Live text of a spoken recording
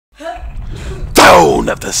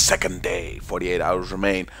of the second day. 48 hours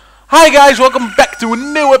remain. Hi guys, welcome back to a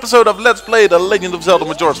new episode of Let's Play The Legend of Zelda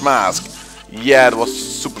Majora's Mask. Yeah, it was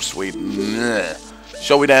super sweet.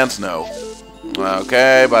 Shall we dance? No.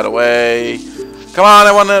 Okay, by the way, come on,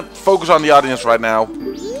 I want to focus on the audience right now.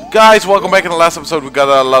 Guys, welcome back. In the last episode we got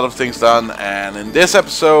a lot of things done, and in this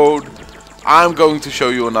episode I'm going to show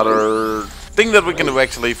you another thing that we can do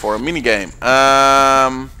actually for a minigame.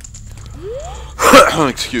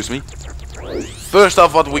 Excuse me. First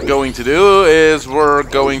off, what we're going to do is we're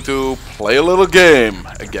going to play a little game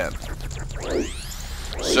again.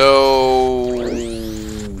 So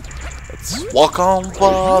let's walk on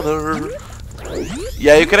water.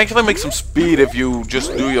 Yeah, you can actually make some speed if you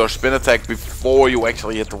just do your spin attack before you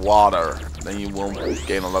actually hit the water. Then you will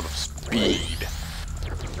gain a lot of speed.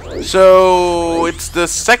 So it's the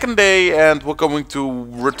second day and we're going to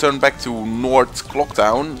return back to North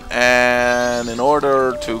Clocktown, and in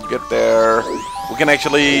order to get there we can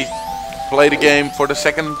actually play the game for the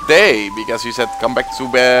second day, because he said come back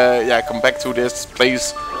to this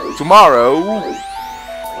place tomorrow,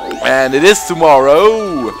 and it is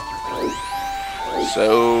tomorrow.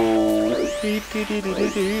 So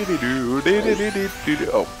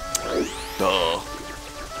oh, duh.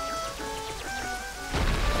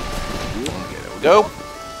 Okay, there we go.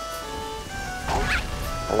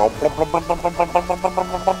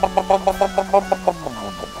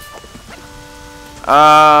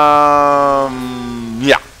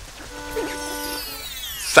 Yeah.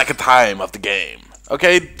 Second time of the game.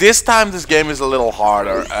 Okay, this time this game is a little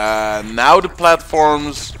harder. Now the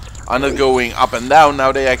platforms are not going up and down.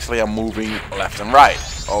 Now they actually are moving left and right.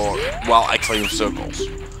 Or, well, actually in circles.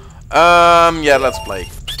 Yeah, let's play.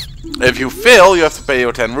 If you fail, you have to pay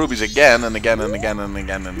your 10 rubies again and again and again and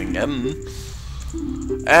again and again.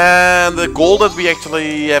 And the goal that we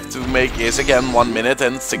actually have to make is again 1 minute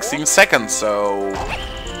and 16 seconds. So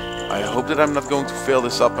I hope that I'm not going to fail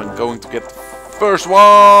this up and going to get the first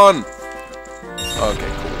one.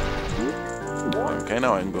 Okay, cool. Okay,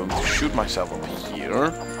 now I'm going to shoot myself up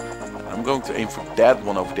here. I'm going to aim for that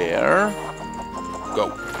one over there.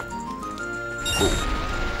 Go. Cool.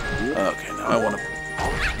 Okay, now I want to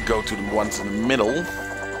go to the ones in the middle.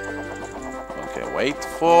 Okay, wait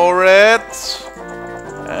for it.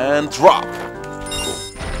 And drop. Cool.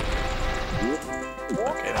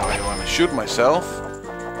 Okay, now I want to shoot myself.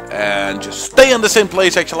 And just stay in the same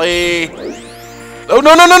place, actually. Oh,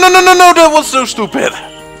 no, no, no, no, no, no, no, that was so stupid.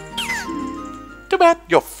 Too bad,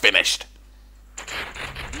 you're finished.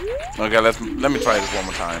 Okay, let me try this one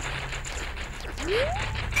more time.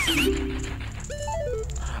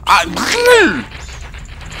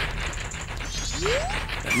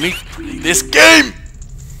 Let me play this game!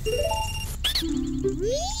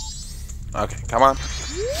 Okay, come on.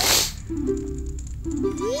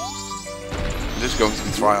 This is going to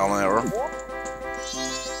be trial and error.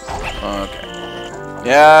 Okay.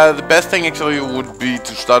 Yeah, the best thing actually would be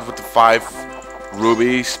to start with the 5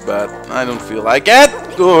 rubies, but I don't feel like it.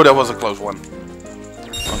 Oh, that was a close one.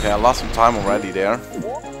 Okay, I lost some time already there.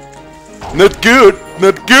 Not good!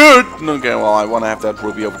 Not good! Okay, well, I want to have that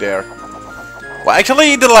ruby over there. Well,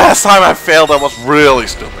 actually, the last time I failed, that was really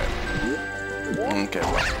stupid. Okay,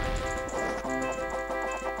 well.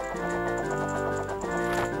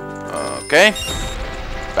 Okay.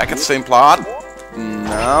 Back at the same plot.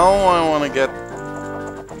 Now I want to get...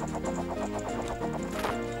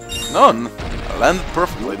 No, I landed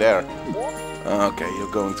perfectly there. Okay,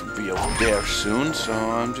 you're going to be over there soon, so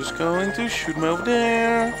I'm just going to shoot me over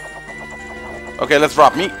there. Okay, let's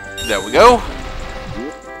drop me. There we go.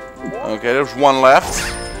 Okay, there's one left.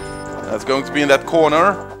 That's going to be in that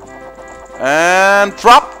corner. And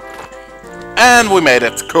drop. And we made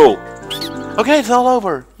it. Cool. Okay, it's all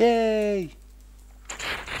over. Yay.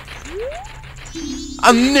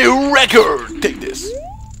 A new record. Take this.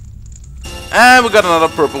 And we got another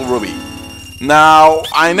purple ruby. Now,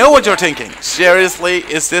 I know what you're thinking. Seriously,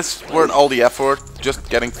 is this worth all the effort? Just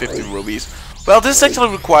getting 50 rubies? Well, this is actually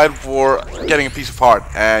required for getting a piece of heart,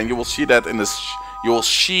 and you will see that in this. You will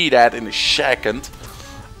see that in a second.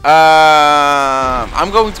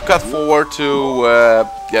 I'm going to cut forward to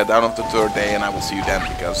down of the 3rd day, and I will see you then,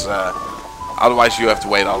 because otherwise you have to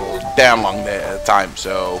wait a damn long time.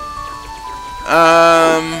 So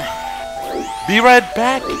be right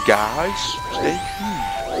back, guys. Stay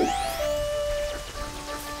tuned.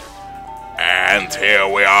 And here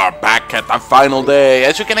we are back at the final day.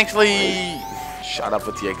 As you can actually shut up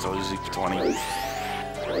with the exclusive 20.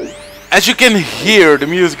 As you can hear, the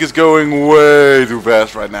music is going way too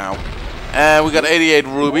fast right now. And we got 88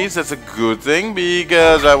 rubies. That's a good thing,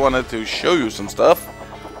 because I wanted to show you some stuff.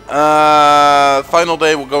 Final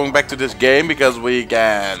day, we're going back to this game because we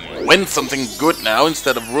can win something good now.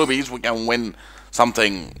 Instead of rubies, we can win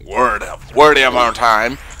something worthy of our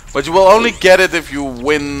time. But you will only get it if you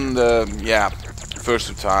win the, first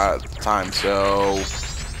two times. So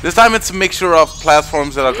this time it's a mixture of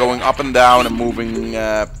platforms that are going up and down and moving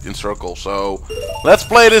in circles. So let's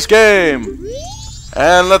play this game.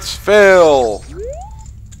 And let's fail.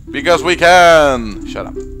 Because we can. Shut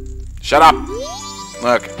up. Shut up.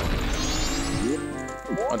 Okay.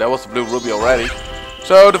 Oh, that was the blue ruby already.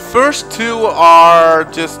 So the first two are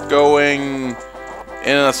just going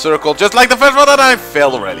in a circle, just like the first one, and I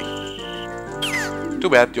failed already. Too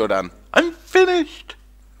bad, you're done. I'm finished.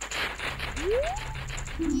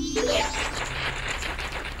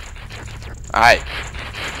 Alright.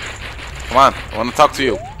 Come on, I want to talk to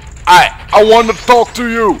you. I want to talk to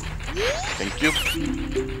you. Thank you.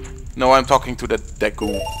 No, I'm talking to the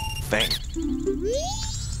Deku thing.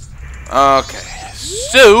 Okay,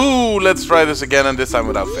 so let's try this again, and this time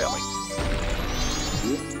without failing.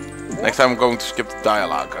 Next time I'm going to skip the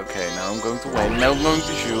dialogue. Okay, now I'm going to win. Now I'm going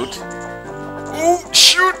to shoot. Ooh,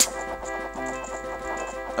 shoot!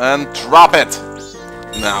 And drop it.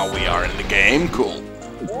 Now we are in the game. Cool.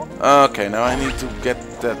 Okay, now I need to get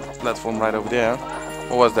that platform right over there.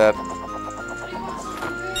 What was that?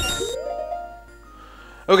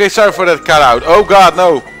 Okay, sorry for that cutout. Oh god,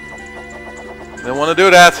 no! Didn't want to do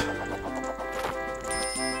that.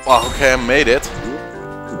 Well, okay, I made it.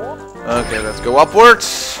 Okay, let's go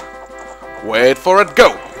upwards. Wait for it,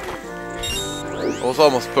 go! It was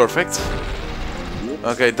almost perfect.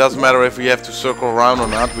 Okay, it doesn't matter if we have to circle around or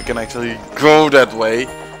not. We can actually go that way.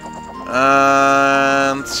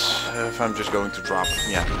 And if I'm just going to drop,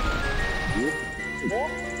 yeah.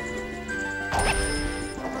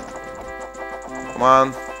 Come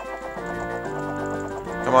on.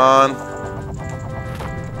 Come on.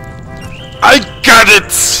 I got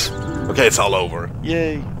it! Okay, it's all over.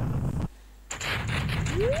 Yay.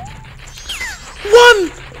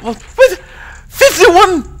 With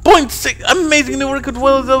 51.6 amazing new record.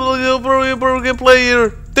 Well, broken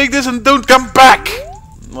player. Take this and don't come back.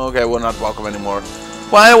 Okay, we're not welcome anymore.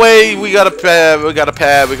 By the way, we got a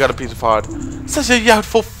piece of heart. Such a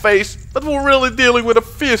youthful face, but we're really dealing with a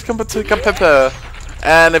fierce competitor.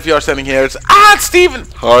 And if you're standing here, it's Steven.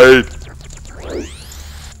 Hi.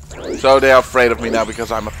 So they are afraid of me now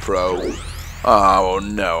because I'm a pro. Oh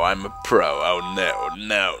no, I'm a pro. Oh no,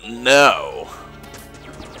 no, no.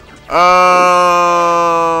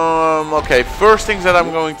 Okay, first things that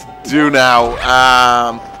I'm going to do now,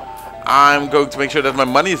 I'm going to make sure that my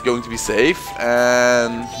money is going to be safe,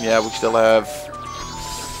 and yeah, we still have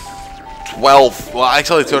 12, well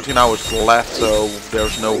actually 13 hours left, so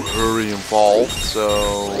there's no hurry involved,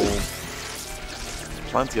 so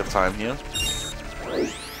plenty of time here.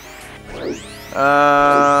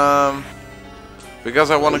 Because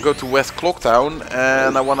I want to go to West Clocktown,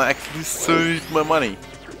 and I want to actually save my money.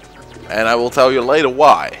 And I will tell you later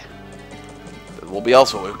why. That will be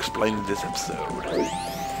also explained in this episode.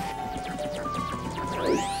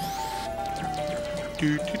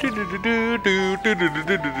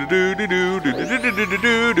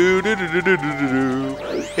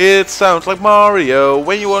 It sounds like Mario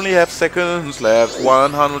when you only have seconds left,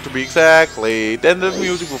 100 to be exactly. Then the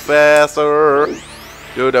music will faster.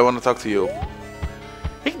 Dude, I want to talk to you.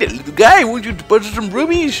 Hey, that little guy, won't you deposit some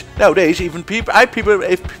rubies? Nowadays, even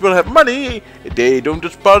if people have money, they don't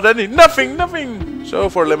deposit nothing. So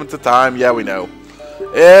for a limited time, yeah, we know.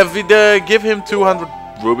 If we give him 200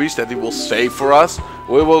 rubies that he will save for us,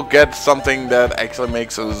 we will get something that actually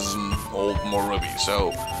makes us hold more rubies.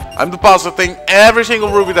 So I'm depositing every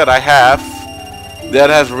single ruby that I have.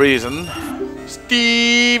 That has reason.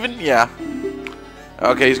 Steven, yeah.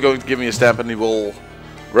 Okay, he's going to give me a stamp and he will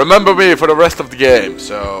remember me for the rest of the game,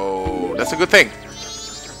 so that's a good thing.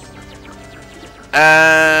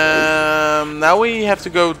 Now we have to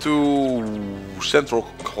go to Central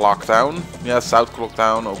Clocktown. Yeah, South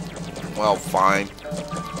Clocktown. Oh, well, fine.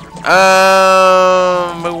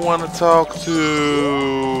 I want to talk to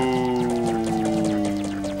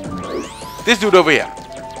this dude over here.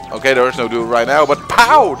 Okay, there is no dude right now, but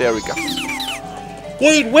pow! There we go.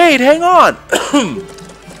 Wait, hang on.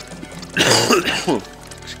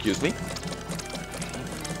 Excuse me.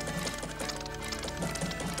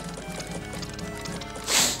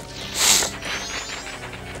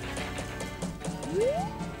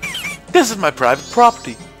 This is my private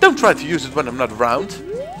property. Don't try to use it when I'm not around.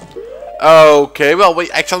 Okay, well, we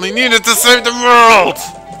actually need it to save the world.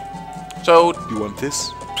 So, you want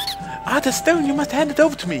this? The stone, you must hand it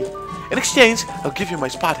over to me. In exchange, I'll give you my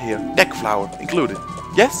spot here. Deck flower included.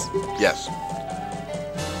 Yes? Yes.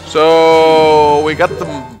 So we got the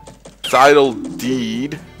title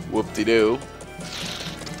deed. Whoop-de-doo.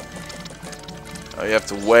 Oh, you have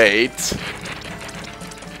to wait.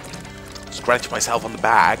 Scratch myself on the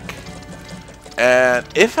back. And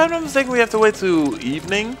if I'm not mistaken, we have to wait till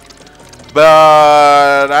evening.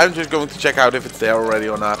 But I'm just going to check out if it's there already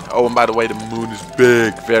or not. Oh, and by the way, the moon is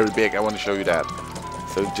big, very big. I want to show you that.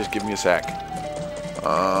 So just give me a sec.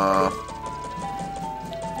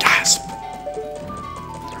 Gasp.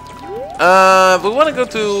 We want to go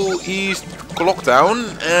to East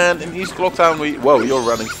Clocktown, and in East Clocktown we... Whoa, you're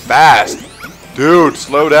running fast. Dude,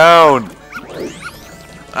 slow down.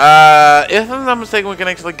 If I'm not mistaken, we can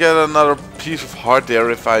actually get another piece of heart there,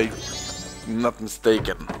 if I'm not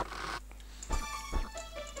mistaken.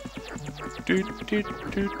 Is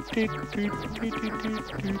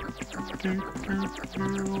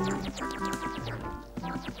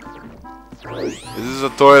this a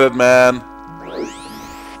toilet, man?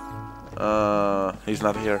 He's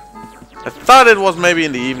not here. I thought it was maybe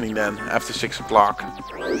in the evening then, after 6 o'clock.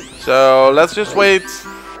 So let's just wait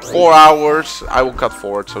 4 hours. I will cut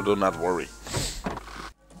forward, so do not worry.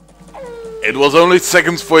 It was only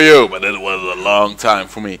seconds for you, but it was a long time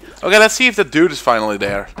for me. Okay, let's see if the dude is finally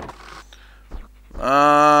there.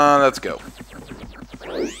 Let's go.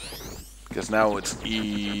 Because now it's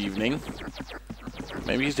evening.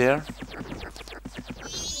 Maybe he's there.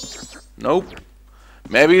 Nope.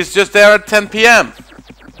 Maybe he's just there at 10 p.m.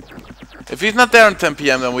 If he's not there at 10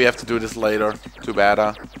 p.m, then we have to do this later. Too bad,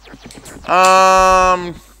 huh?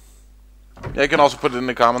 Yeah, you can also put it in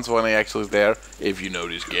the comments when he actually is there, if you know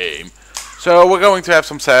this game. So we're going to have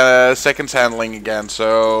some seconds handling again.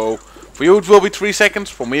 So for you it will be 3 seconds.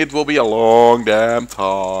 For me it will be a long damn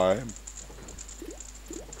time.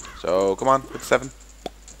 So come on, it's 7,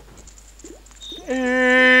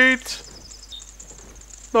 8,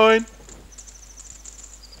 9,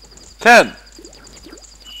 10.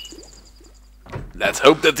 Let's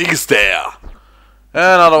hope that he's there.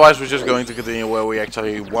 And otherwise we're just going to continue where we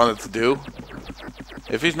actually wanted to do.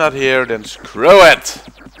 If he's not here, then screw it.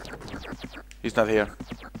 He's not here.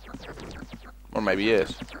 Or maybe he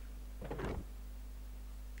is.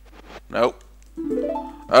 Nope.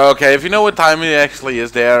 Okay, if you know what time he actually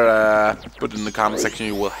is there, put it in the comment section.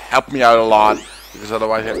 You will help me out a lot. Because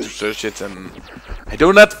otherwise I have to search it and I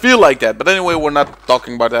do not feel like that. But anyway, we're not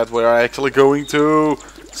talking about that. We're actually going to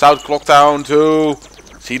South Clocktown to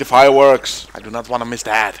see the fireworks. I do not want to miss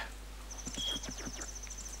that.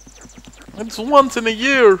 It's once in a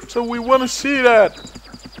year, so we want to see that.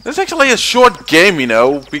 It's actually a short game, you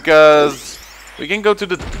know, because we can go to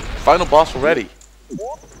the final boss already.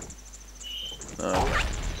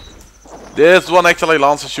 This one actually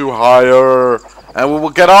launches you higher, and we will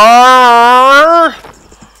get our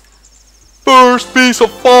first piece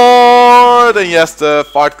of fart. And yes, the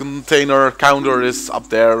fart container counter is up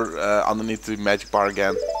there underneath the magic bar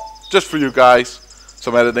again, just for you guys.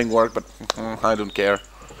 Some editing work, but I don't care.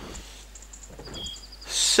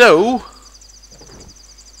 So,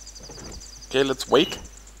 okay, let's wait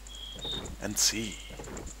and see.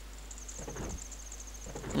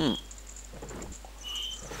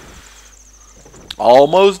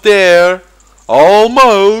 Almost there.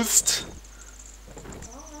 Almost.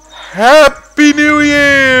 Happy New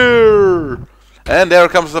Year! And there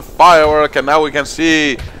comes the firework, and now we can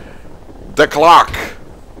see the clock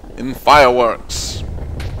in fireworks.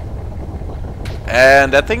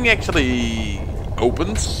 And that thing actually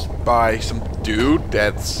opens by some dude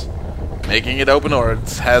that's making it open, or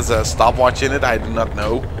it has a stopwatch in it, I do not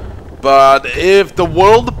know. But if the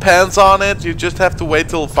world depends on it, you just have to wait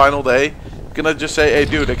till the final day. You cannot just say, hey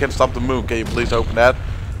dude, I can stop the moon, can you please open that?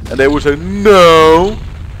 And they would say, no.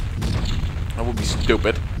 That would be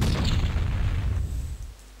stupid.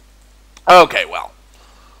 Okay, well.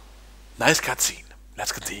 Nice cutscene.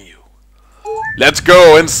 Let's continue. Let's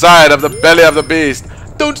go inside of the belly of the beast.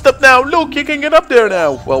 Don't stop now. Look, you can get up there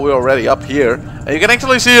now. Well, we're already up here. And you can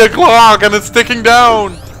actually see a clock and it's ticking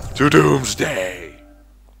down to doomsday.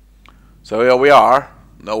 So here we are.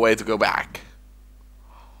 No way to go back.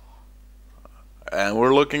 And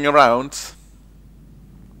we're looking around.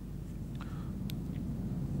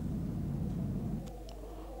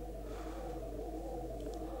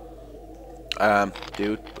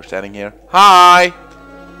 Dude, we're standing here. Hi!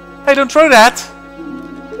 Hey, don't throw that!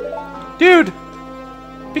 Dude!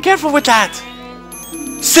 Be careful with that!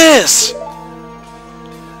 Sis!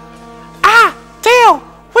 Ah! Tail!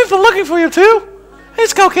 We've been looking for you too! Hey,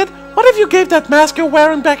 Skull Kid, what if you gave that mask you're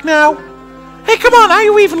wearing back now? Hey, come on, are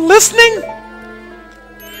you even listening?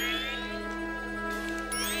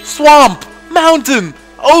 Swamp! Mountain!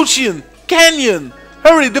 Ocean! Canyon!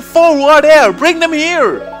 Hurry, the four who are there! Bring them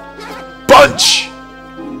here! punch!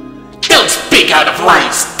 Don't speak out of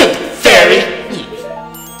line, stupid fairy!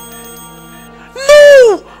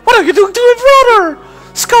 No! What are you doing to your brother?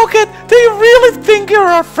 Skullcat, do you really think you're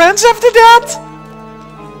our friends after that?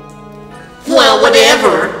 Well,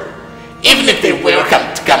 whatever. Even if they were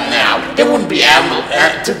to come now, they wouldn't be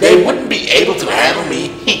able to handle me.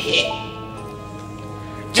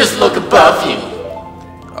 Just look above you.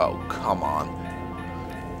 Oh, come on.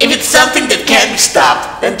 If it's something that can't be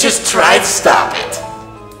stopped, then just try to stop it.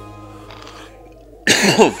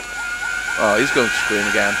 Oh, he's going to scream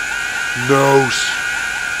again. Nose.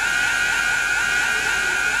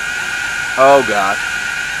 Oh god.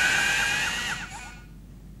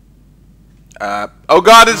 Oh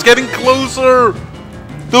god, it's getting closer!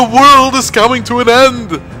 The world is coming to an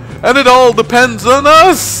end! And it all depends on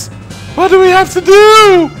us! What do we have to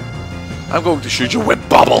do? I'm going to shoot you with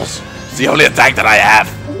bubbles! It's the only attack that I have!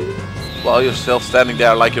 Well, you're still standing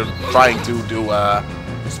there like you're trying to do a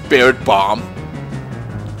spirit bomb.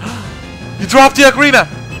 You dropped the ocarina!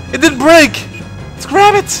 It didn't break! Let's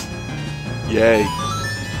grab it! Yay.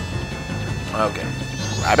 Okay.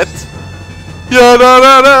 Grab it. Yeah, da,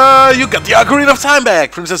 da, da. You got the Ocarina of Time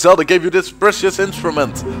back! Princess Zelda gave you this precious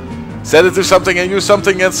instrument. Set it to something and use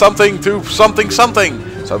something and something to something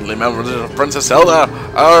something. Suddenly memories of Princess Zelda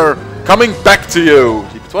are coming back to you.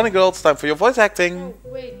 Keep it 20 golds, time for your voice acting.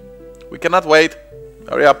 Oh, wait. We cannot wait.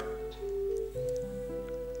 Hurry up.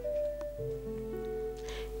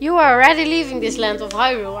 You are already leaving this land of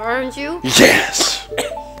Hyrule, aren't you? Yes!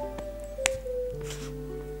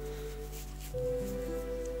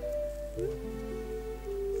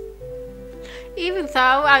 Even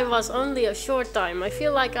though I was only a short time, I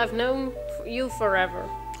feel like I've known you forever.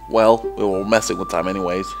 Well, we were messing with time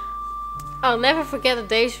anyways. I'll never forget the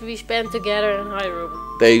days we spent together in Hyrule.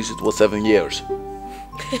 Days, it was 7 years.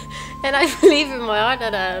 And I believe in my heart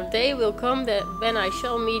that a day will come that when I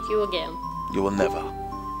shall meet you again. You will never.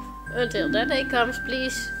 Until that day comes,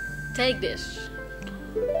 please take this.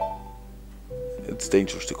 It's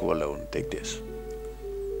dangerous to go alone. Take this.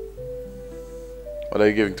 What are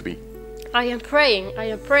you giving to me? I am praying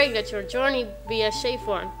that your journey be a safe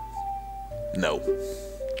one. No.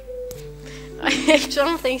 If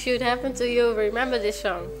something should happen to you, remember this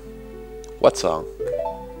song. What song?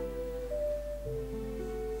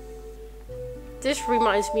 This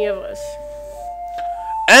reminds me of us.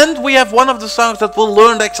 And we have one of the songs that we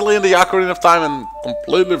learned actually in the Ocarina of Time and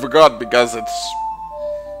completely forgot because it's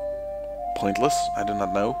pointless. I do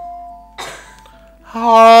not know.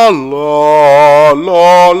 Ha la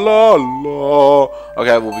la la la.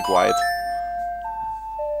 Okay, we'll be quiet.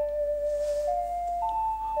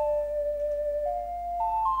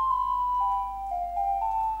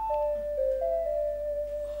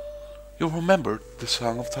 You'll remember the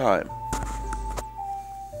Song of Time.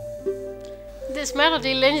 This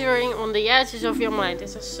melody lingering on the edges of your mind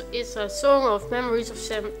is a song of memories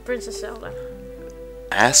of Princess Zelda.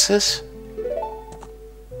 Asses?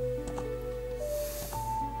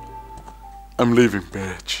 I'm leaving,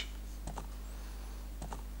 bitch.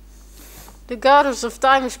 The goddess of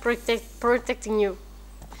time is protecting you.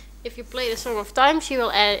 If you play the Song of Time, she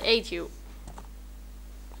will aid you.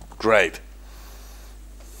 Great.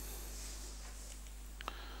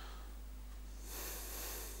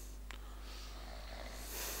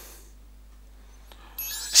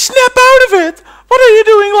 Snap out of it! What are you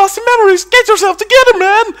doing, lost in memories? Get yourself together,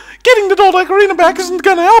 man! Getting the old ocarina back isn't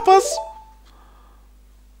gonna help us.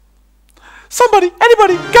 Somebody,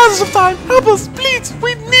 anybody, goddess of time, help us, please!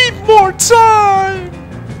 We need more time!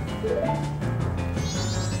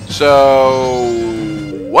 So,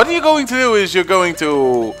 what you're going to do is you're going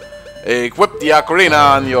to equip the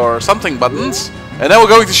ocarina on your something buttons, and then we're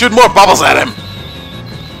going to shoot more bubbles at him.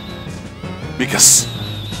 Because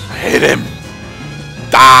I hate him.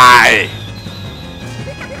 Die!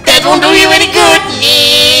 That won't do you any good!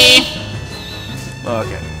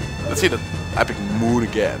 Okay, let's see the epic moon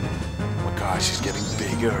again. Oh my gosh, she's getting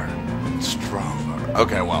bigger, stronger.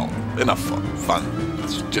 Okay, well, enough fun.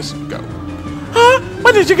 Let's just go. Huh?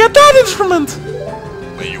 When did you get that instrument?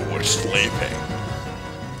 When you were sleeping.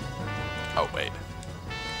 Oh, wait.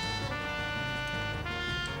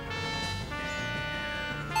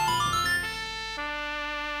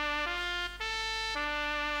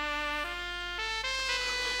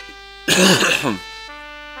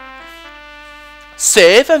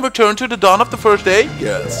 Save and return to the dawn of the first day?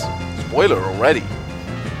 Yes. Spoiler already.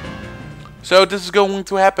 So this is going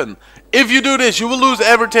to happen. If you do this, you will lose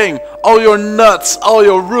everything. All your nuts, all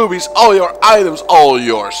your rubies, all your items, all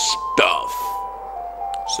your stuff.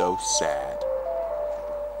 So sad.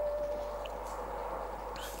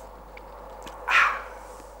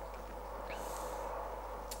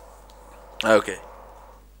 Okay.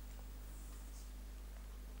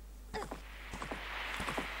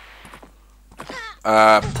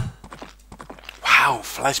 Wow,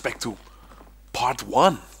 flashback to part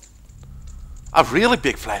 1. A really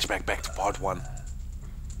big flashback back to part 1.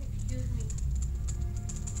 Excuse me.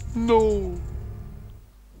 No.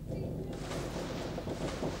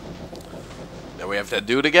 Then we have that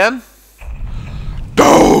dude again.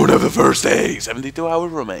 Don't have the first day. 72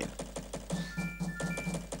 hours remain.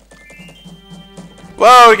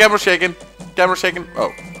 Whoa, the camera's shaking. Camera's shaking.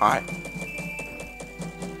 Oh, hi.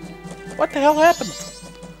 What the hell happened?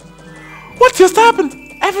 What just happened?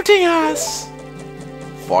 Everything has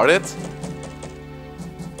farted.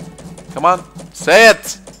 Come on, say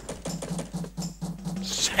it.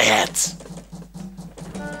 Say it.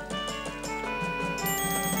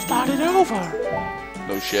 Start it over.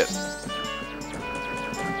 No shit.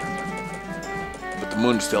 But the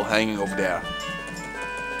moon's still hanging over there.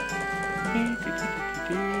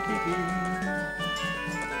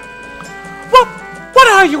 What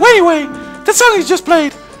are you anyway? That song you just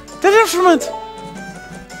played. That instrument.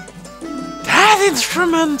 That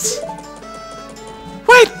instrument.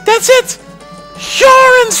 Wait, that's it.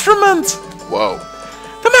 Your instrument. Whoa.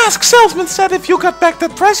 The mask salesman said if you got back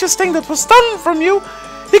that precious thing that was stolen from you,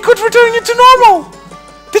 he could return you to normal.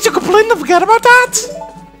 Did you completely forget about that?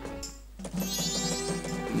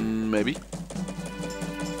 Maybe.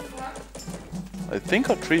 I think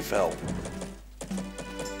our tree fell.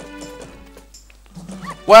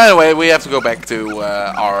 Well, anyway, we have to go back to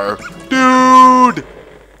our dude.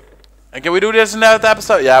 And can we do this in that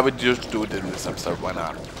episode? Yeah, we just do it in this episode. Why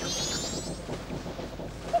not?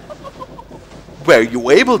 Were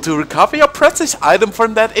you able to recover your precious item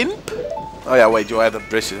from that imp? Oh yeah, wait, you had a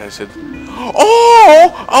precious. I said.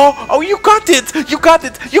 Oh! You got it! You got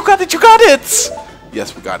it! You got it! You got it!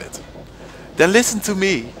 Yes, we got it. Then listen to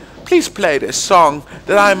me. Please play this song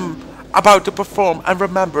that I'm about to perform and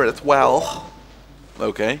remember it well.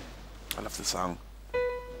 Okay, I love this song.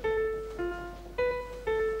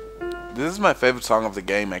 This is my favorite song of the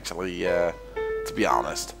game, actually, to be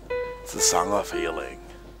honest. It's the Song of Healing.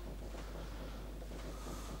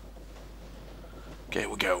 Okay, here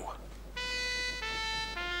we go.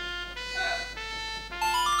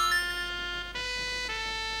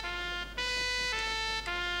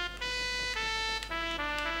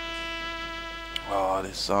 Oh,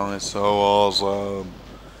 this song is so awesome.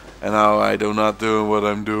 And now I do not do what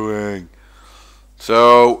I'm doing.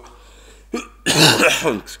 So,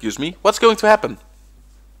 excuse me. What's going to happen?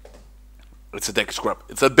 It's a deck scrub.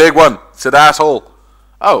 It's a big one. It's an asshole.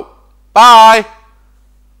 Oh, bye.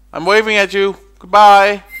 I'm waving at you.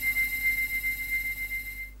 Goodbye.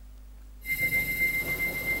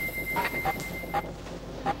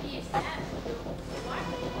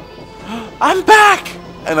 I'm back.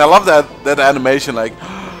 And I love that animation. Like,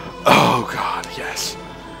 oh god, yes.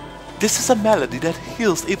 This is a melody that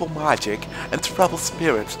heals evil magic and troubled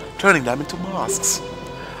spirits, turning them into masks.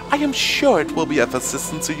 I am sure it will be of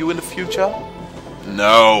assistance to you in the future.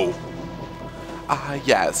 No.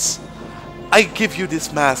 Yes. I give you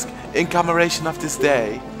this mask in commemoration of this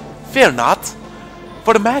day. Fear not,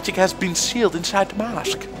 for the magic has been sealed inside the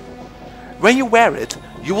mask. When you wear it,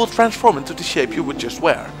 you will transform into the shape you would just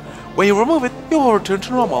wear. When you remove it, you will return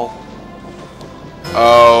to normal.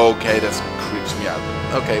 Okay, that creeps me out.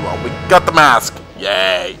 Okay, well, we got the mask.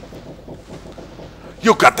 Yay.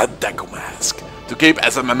 You got the Deco mask to keep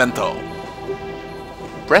as a memento.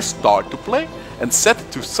 Press start to play and set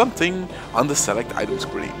it to something on the select item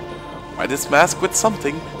screen. Wear this mask with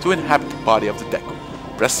something to inhabit the body of the Deco.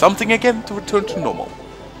 Press something again to return to normal.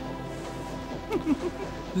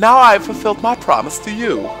 Now I have fulfilled my promise to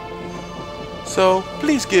you. So,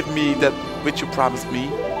 please give me that which you promised me.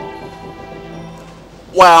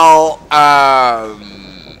 Well,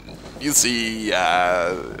 you see,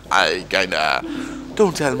 I kinda...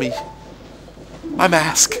 Don't tell me. My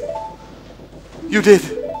mask. You did.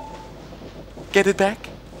 Get it back?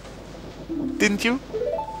 Didn't you?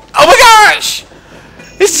 Oh my gosh!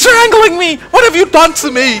 He's strangling me! What have you done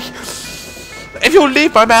to me? If you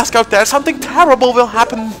leave my mask out there, something terrible will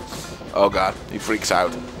happen. Oh god, he freaks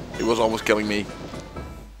out. He was almost killing me.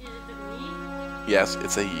 Yes,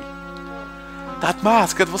 it's a he. That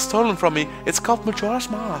mask that was stolen from me, it's called Majora's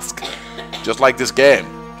Mask. Just like this game.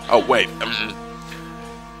 Oh wait.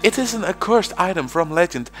 It is an accursed item from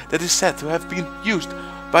legend that is said to have been used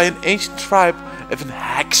by an ancient tribe of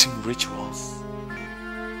hexing rituals.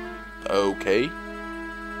 Okay.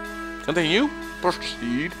 Continue.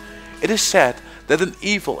 Proceed. It is said that an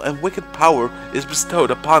evil and wicked power is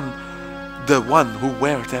bestowed upon the one who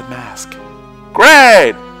wears that mask.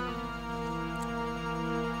 Great!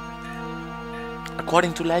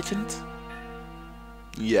 According to legend?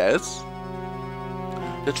 Yes.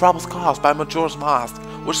 The troubles caused by Majora's Mask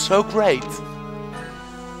were so great.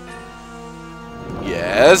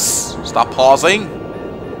 Yes. Stop pausing.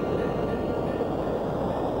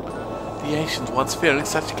 The ancient ones, fearing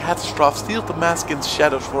such a catastrophe, sealed the mask in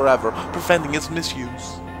shadows forever, preventing its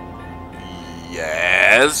misuse.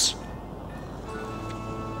 Yes.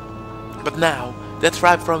 But now, that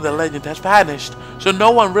threat from the legend has vanished, so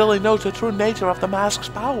no one really knows the true nature of the mask's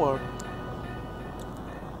power.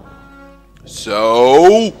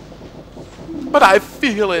 So? But I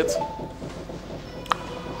feel it.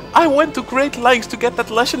 I went to great lengths to get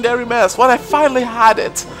that legendary mask. When I finally had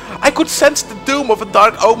it, I could sense the doom of a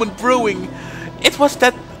dark omen brewing. It was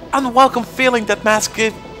that unwelcome feeling that mask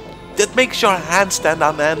gives that makes your hand stand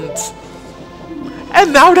on end.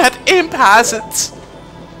 And now that imp has it.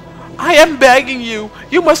 I am begging you.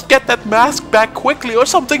 You must get that mask back quickly or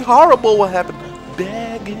something horrible will happen.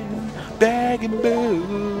 Begging, begging,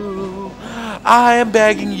 boo. I am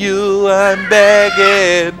begging you, I'm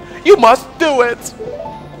begging. You must do it.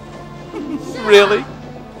 Really?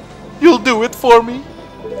 You'll do it for me?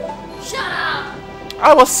 Shut up!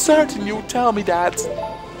 I was certain you'd tell me that.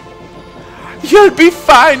 You'll be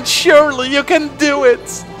fine, surely you can do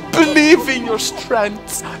it. Believe in your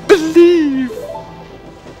strength. Believe.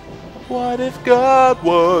 What if God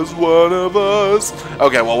was one of us?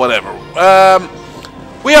 Okay, well, whatever.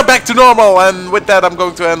 We are back to normal, and with that I'm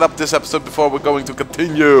going to end up this episode before we're going to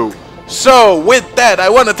continue. So, with that, I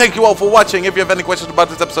want to thank you all for watching. If you have any questions about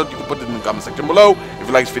this episode, you can put it in the comment section below. If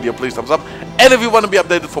you like this video, please thumbs up. And if you want to be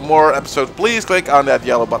updated for more episodes, please click on that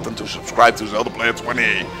yellow button to subscribe to Zelda Player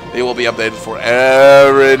 20. They will be updated for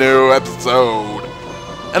every new episode.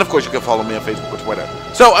 And of course, you can follow me on Facebook or Twitter.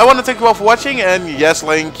 So, I want to thank you all for watching, and yes,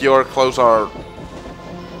 Link, your clothes are...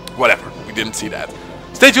 whatever, we didn't see that.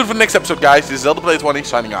 Stay tuned for the next episode, guys. This is Zelda Player 20,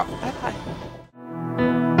 signing off. Bye-bye.